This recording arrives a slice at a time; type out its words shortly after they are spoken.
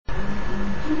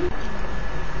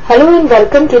Hello and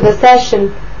welcome to the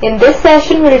session. In this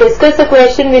session we'll discuss a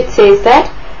question which says that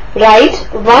write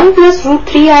 1 plus root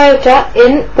 3 iota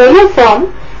in polar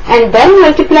form and then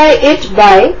multiply it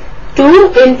by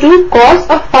 2 into cos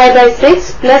of pi by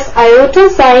 6 plus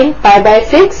iota sine pi by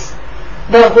 6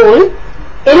 the whole.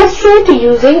 Illustrate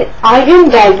using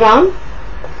Argand diagram.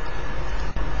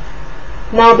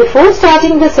 Now before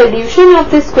starting the solution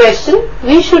of this question,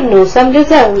 we should know some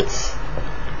results.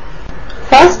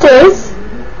 First is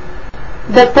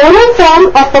the polar form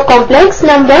of a complex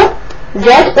number z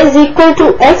is equal to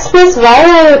x plus y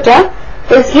iota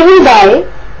is given by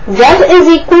z is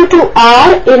equal to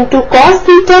r into cos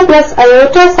theta plus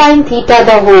iota sin theta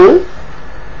the whole,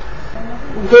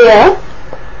 where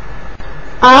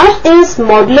r is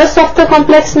modulus of the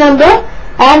complex number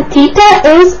and theta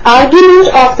is argument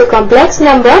of the complex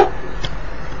number,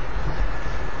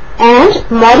 and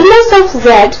modulus of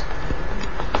z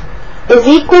is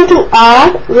equal to r,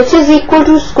 which is equal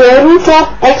to square root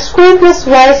of x square plus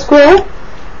y square,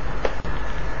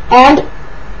 and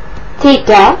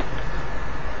theta,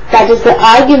 that is the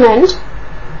argument,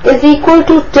 is equal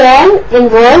to tan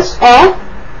inverse of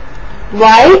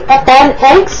y upon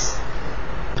x.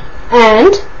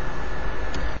 And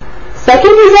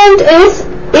second result is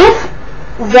if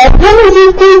z1 is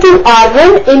equal to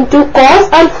r1 into cos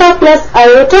alpha plus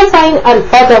iota sin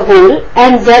alpha the whole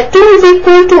and z2 is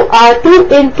equal to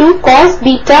r2 into cos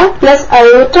beta plus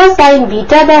iota sin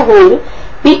beta the whole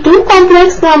be two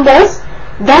complex numbers,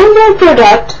 then their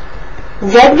product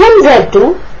z1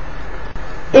 z2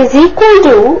 is equal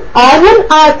to r1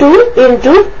 r2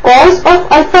 into cos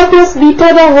of alpha plus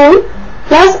beta the whole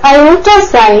plus iota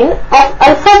sin of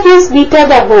alpha plus beta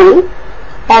the whole,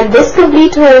 and this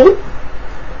complete whole.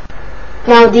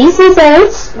 Now these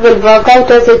results will work out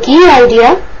as a key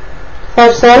idea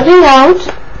for solving out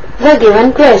the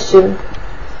given question.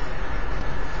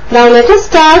 Now let us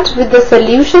start with the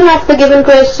solution of the given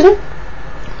question.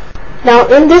 Now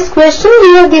in this question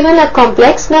we are given a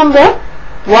complex number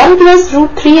 1 plus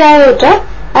root 3 iota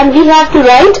and we have to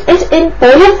write it in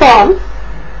polar form.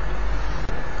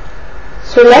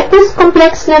 So let this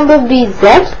complex number be z,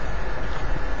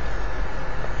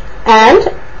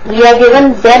 and we are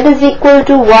given z is equal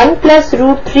to 1 plus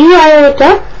root 3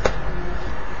 iota.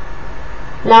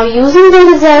 Now using the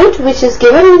result which is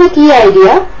given in the key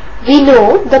idea, we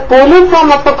know the polar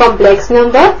form of a complex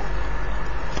number.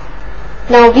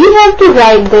 Now we have to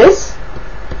write this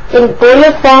in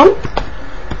polar form.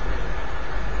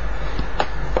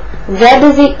 Z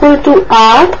is equal to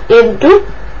r into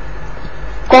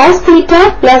cos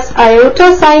theta plus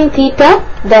iota sin theta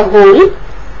the whole.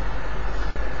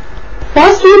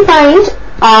 First we find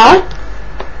r.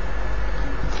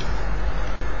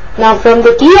 Now from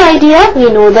the key idea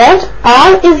we know that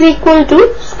r is equal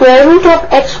to square root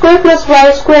of x square plus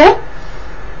y square.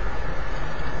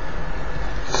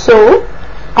 So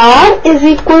r is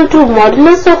equal to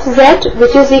modulus of z,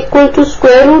 which is equal to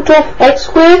square root of x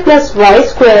square plus y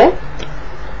square.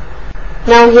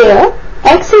 Now here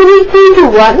x is equal to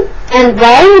 1 and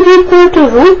y is equal to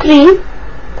root 3.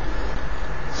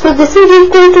 So this is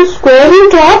equal to square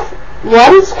root of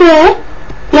 1 square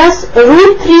plus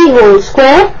root 3 whole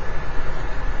square,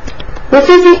 which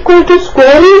is equal to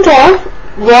square root of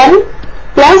 1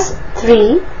 plus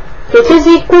 3, which is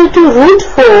equal to root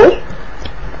 4,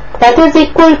 that is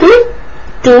equal to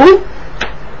 2.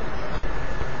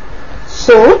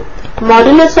 So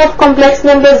modulus of complex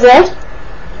number z,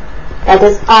 that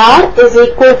is r, is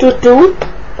equal to 2.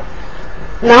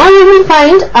 Now we will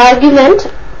find argument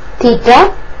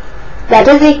theta, that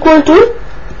is equal to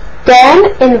tan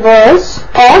inverse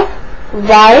of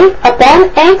y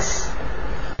upon x,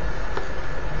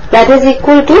 that is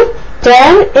equal to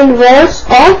tan inverse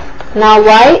of, now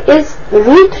y is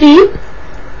root 3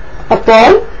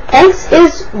 upon x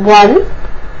is 1.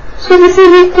 So this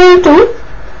is equal to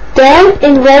tan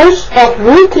inverse of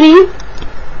root 3.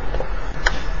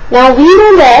 Now we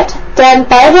know that tan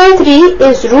pi by 3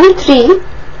 is root 3.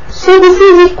 So this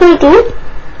is equal to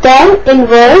tan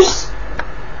inverse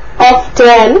of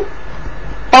tan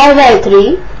pi by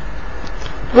 3,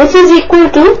 which is equal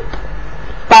to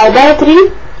pi by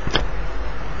 3.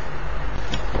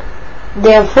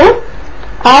 Therefore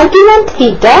argument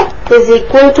theta is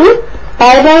equal to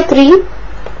pi by 3.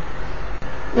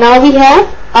 Now we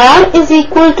have r is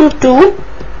equal to 2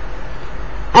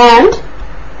 and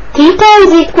theta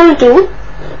is equal to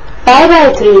pi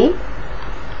by 3.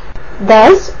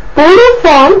 Thus polar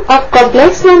form of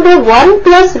complex number 1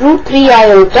 plus root 3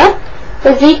 iota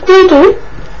is equal to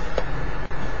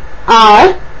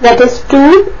r, that is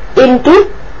 2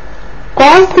 into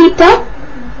cos theta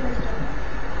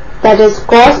that is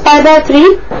cos pi by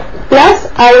 3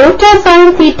 plus iota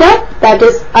sin theta, that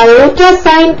is iota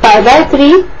sin pi by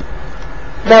 3,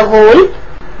 the whole.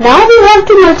 Now we have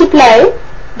to multiply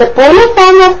the polar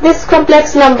form of this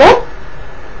complex number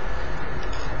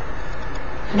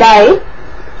by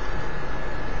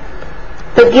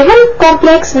the given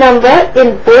complex number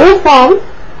in polar form.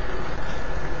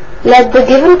 Let the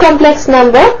given complex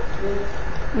number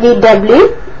be w,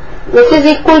 which is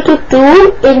equal to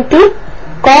 2 into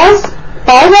cos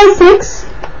pi by 6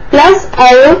 plus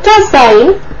iota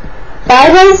sin pi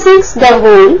by 6 the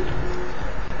whole,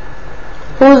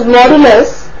 whose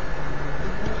modulus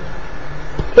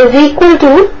is equal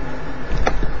to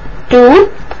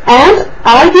 2 and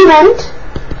argument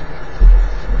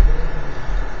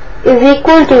is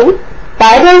equal to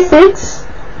pi by 6.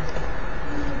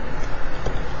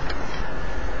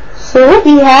 So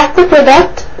we have the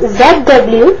product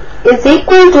ZW is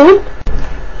equal to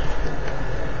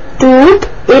 2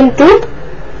 into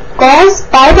cos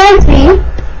pi by 3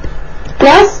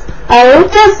 plus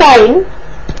iota sin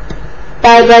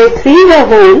pi by 3 the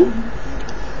whole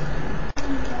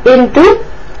into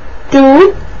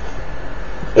 2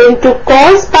 into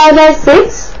cos pi by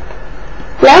 6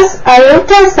 plus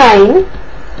iota sin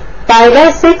pi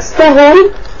by 6 the whole.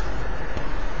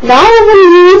 Now we will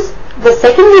use the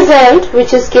second result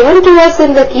which is given to us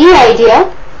in the key idea,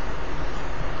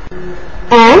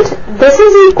 and this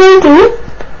is equal to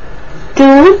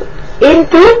 2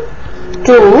 into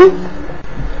 2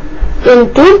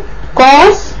 into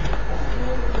cos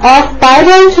of pi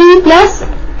by 3 plus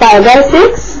pi by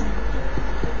 6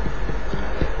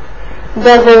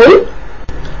 the whole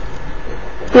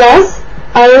plus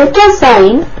iota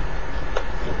sin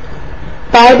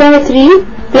pi by 3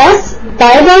 plus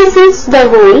pi by 6 the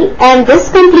whole, and this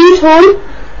complete whole.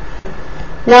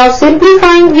 Now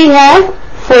simplifying, we have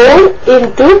 4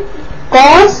 into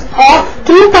cos of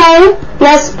 2 pi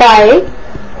plus pi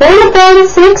whole upon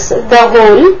 6 the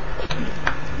whole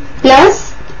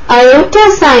plus iota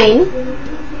sin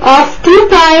of 2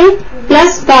 pi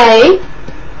plus pi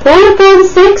whole upon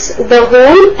 6 the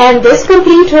whole, and this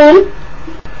complete whole,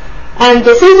 and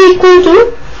this is equal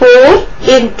to 4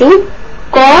 into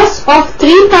cos of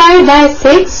 3 pi by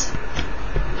 6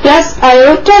 plus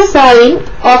iota sin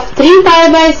of 3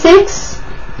 pi by 6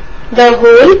 the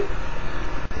whole,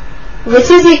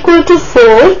 which is equal to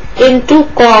 4 into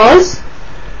cos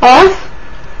of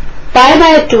pi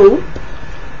by 2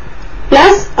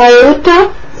 plus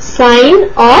iota sin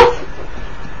of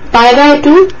pi by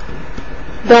 2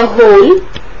 the whole.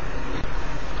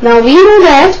 Now we know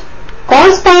that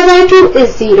cos pi by 2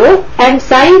 is 0 and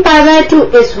sin pi by 2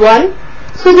 is 1.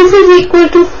 So this is equal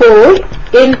to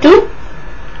 4 into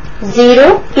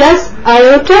 0 plus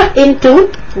iota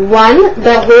into 1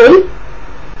 the whole,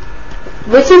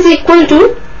 which is equal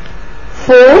to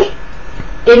 4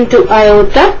 into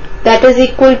iota, that is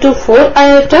equal to 4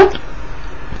 iota.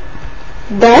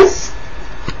 Thus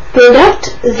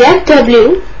product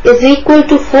ZW is equal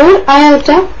to 4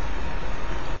 iota.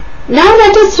 Now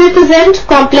let us represent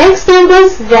complex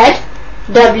numbers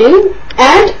ZW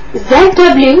and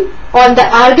ZW on the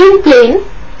Argand plane.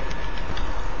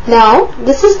 Now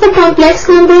this is the complex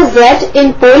number Z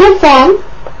in polar form,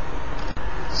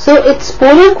 so its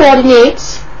polar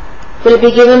coordinates will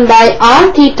be given by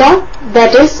r theta,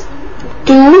 that is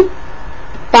 2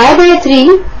 pi by 3,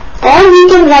 or we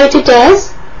can write it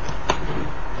as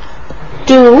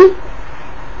 2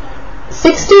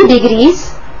 60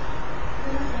 degrees.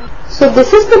 So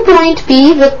this is the point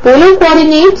P with polar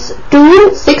coordinates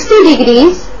 2 60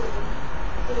 degrees,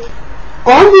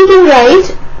 or we can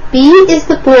write P is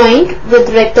the point with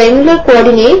rectangular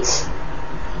coordinates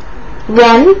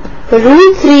 1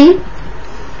 root 3,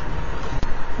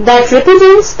 that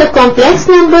represents the complex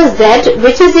number Z,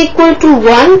 which is equal to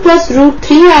 1 plus root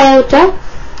 3 iota.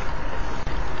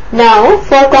 Now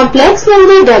for complex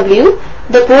number W,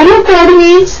 the polar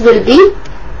coordinates will be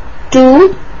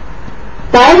 2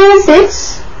 pi by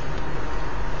 6,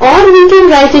 or we can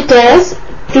write it as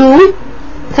 2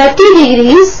 30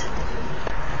 degrees.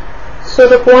 So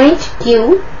the point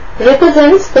Q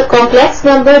represents the complex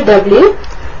number W.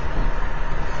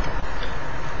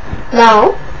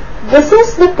 Now this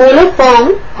is the polar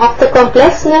form of the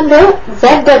complex number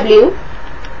ZW.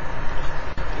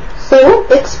 So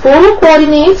its polar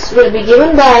coordinates will be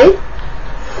given by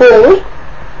 4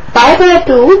 pi by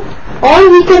 2,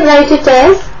 or we can write it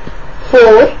as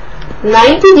 4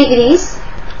 90 degrees.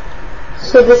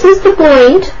 So this is the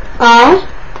point R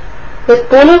with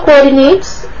polar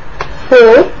coordinates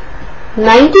 4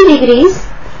 90 degrees,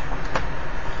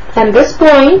 and this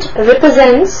point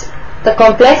represents the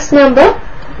complex number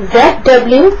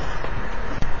ZW.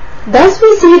 Thus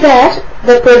we see that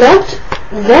the product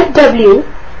ZW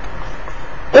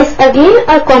is again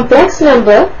a complex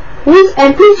number whose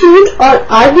amplitude or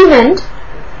argument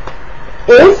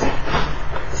is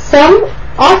sum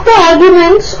of the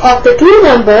arguments of the two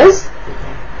numbers,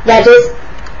 that is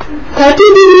 30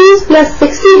 degrees plus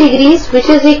 60 degrees, which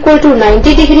is equal to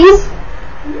 90 degrees,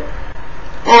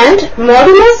 and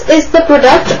modulus is the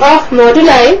product of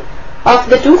moduli of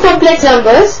the two complex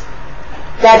numbers,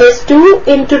 that is 2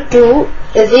 into 2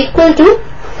 is equal to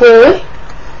 4.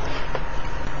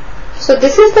 So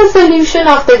this is the solution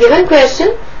of the given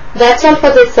question. That's all for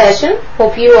this session.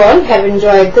 Hope you all have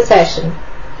enjoyed the session.